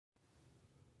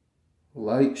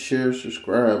Like, share,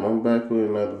 subscribe. I'm back with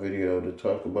another video to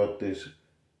talk about this.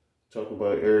 Talk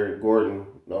about Eric Gordon.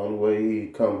 The only way he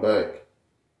come back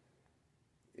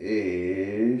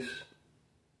is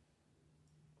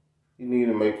he need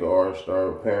to make an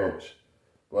All-Star appearance.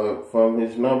 But from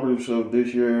his numbers of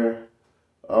this year,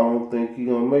 I don't think he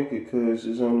gonna make it because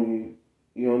he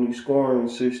only scoring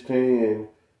 16 and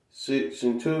 6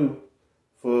 and 2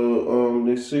 for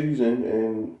this season,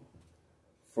 and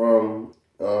from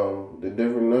the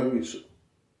Denver Nuggets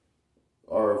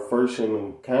are first in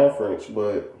the conference,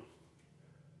 but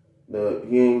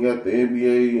he ain't got the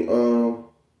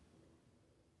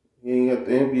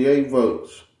NBA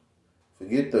votes.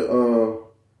 Forget the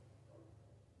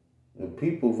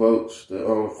people votes,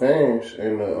 the fans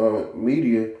and the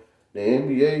media. The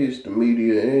NBA is the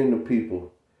media and the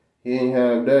people. He ain't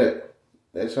have that.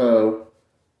 That's how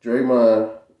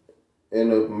Draymond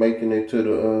ended up making it to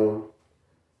the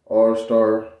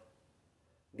All-Star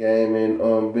game,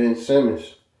 and Ben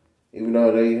Simmons, even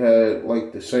though they had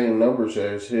like the same numbers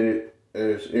as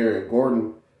Eric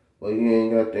Gordon, but he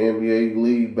ain't got the NBA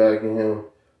league backing him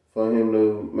for him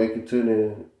to make it to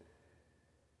the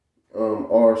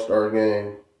All-Star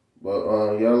game. But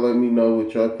y'all let me know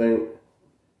what y'all think.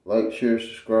 Like, share,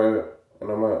 subscribe, and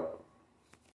I'm out.